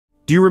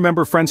Do you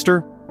remember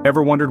Friendster?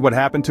 Ever wondered what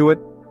happened to it?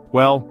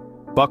 Well,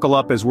 buckle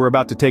up as we're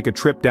about to take a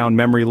trip down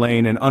memory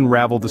lane and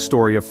unravel the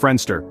story of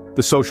Friendster,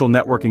 the social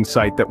networking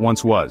site that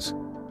once was.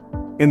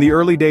 In the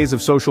early days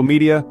of social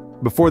media,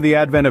 before the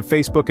advent of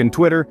Facebook and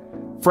Twitter,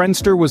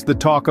 Friendster was the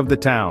talk of the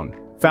town.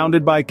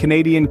 Founded by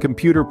Canadian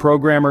computer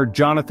programmer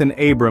Jonathan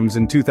Abrams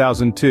in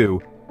 2002,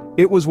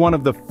 it was one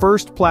of the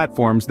first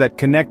platforms that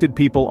connected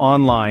people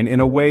online in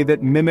a way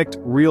that mimicked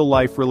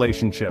real-life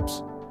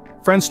relationships.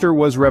 Friendster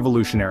was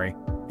revolutionary.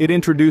 It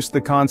introduced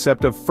the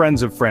concept of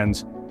friends of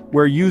friends,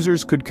 where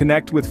users could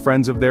connect with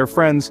friends of their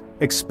friends,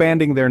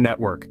 expanding their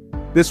network.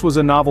 This was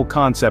a novel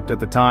concept at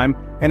the time,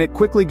 and it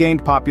quickly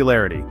gained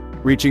popularity,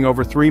 reaching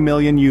over 3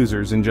 million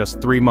users in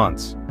just 3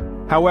 months.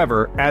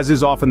 However, as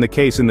is often the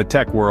case in the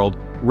tech world,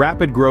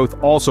 rapid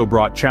growth also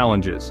brought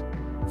challenges.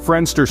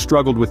 Friendster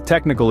struggled with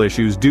technical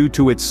issues due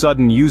to its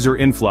sudden user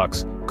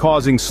influx,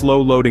 causing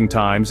slow loading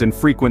times and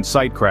frequent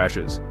site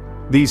crashes.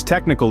 These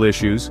technical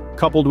issues,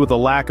 coupled with a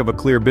lack of a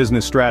clear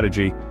business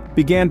strategy,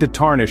 began to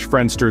tarnish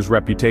Friendster's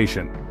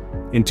reputation.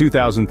 In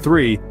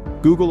 2003,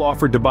 Google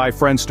offered to buy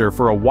Friendster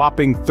for a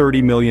whopping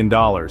 $30 million,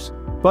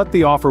 but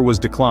the offer was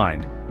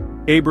declined.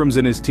 Abrams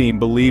and his team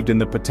believed in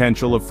the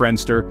potential of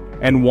Friendster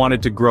and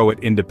wanted to grow it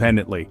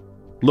independently.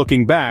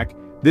 Looking back,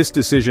 this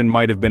decision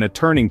might have been a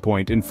turning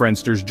point in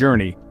Friendster's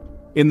journey.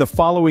 In the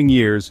following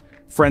years,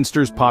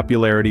 Friendster's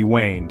popularity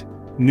waned.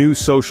 New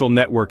social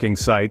networking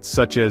sites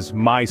such as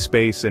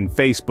MySpace and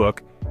Facebook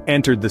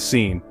entered the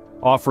scene,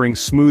 offering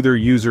smoother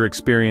user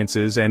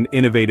experiences and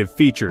innovative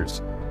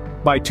features.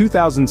 By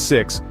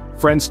 2006,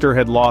 Friendster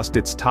had lost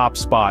its top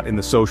spot in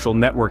the social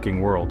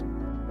networking world.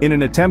 In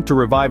an attempt to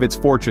revive its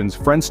fortunes,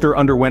 Friendster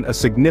underwent a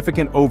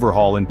significant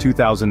overhaul in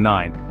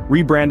 2009,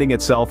 rebranding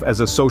itself as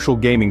a social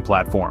gaming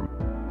platform.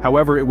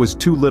 However, it was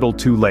too little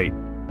too late.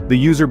 The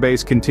user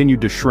base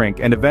continued to shrink,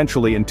 and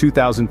eventually in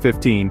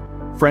 2015,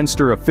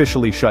 Friendster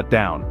officially shut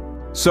down.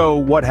 So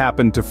what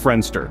happened to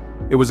Friendster?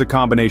 It was a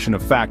combination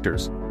of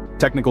factors: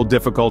 technical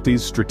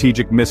difficulties,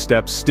 strategic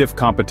missteps, stiff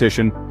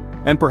competition,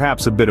 and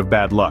perhaps a bit of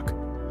bad luck.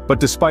 But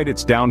despite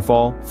its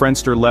downfall,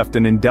 Friendster left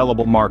an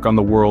indelible mark on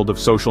the world of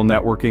social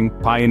networking,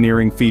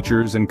 pioneering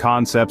features and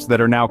concepts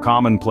that are now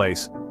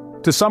commonplace.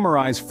 To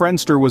summarize,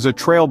 Friendster was a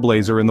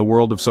trailblazer in the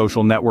world of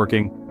social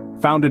networking.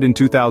 Founded in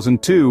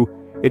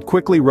 2002, it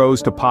quickly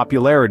rose to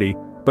popularity,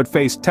 but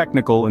faced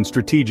technical and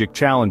strategic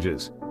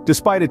challenges.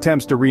 Despite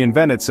attempts to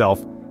reinvent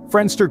itself,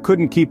 Friendster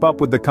couldn't keep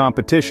up with the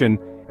competition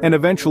and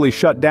eventually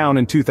shut down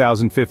in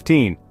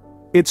 2015.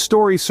 Its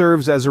story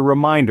serves as a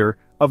reminder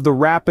of the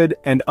rapid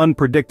and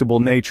unpredictable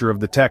nature of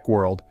the tech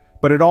world,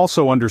 but it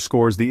also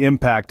underscores the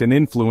impact and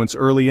influence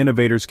early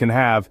innovators can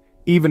have,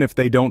 even if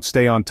they don't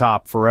stay on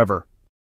top forever.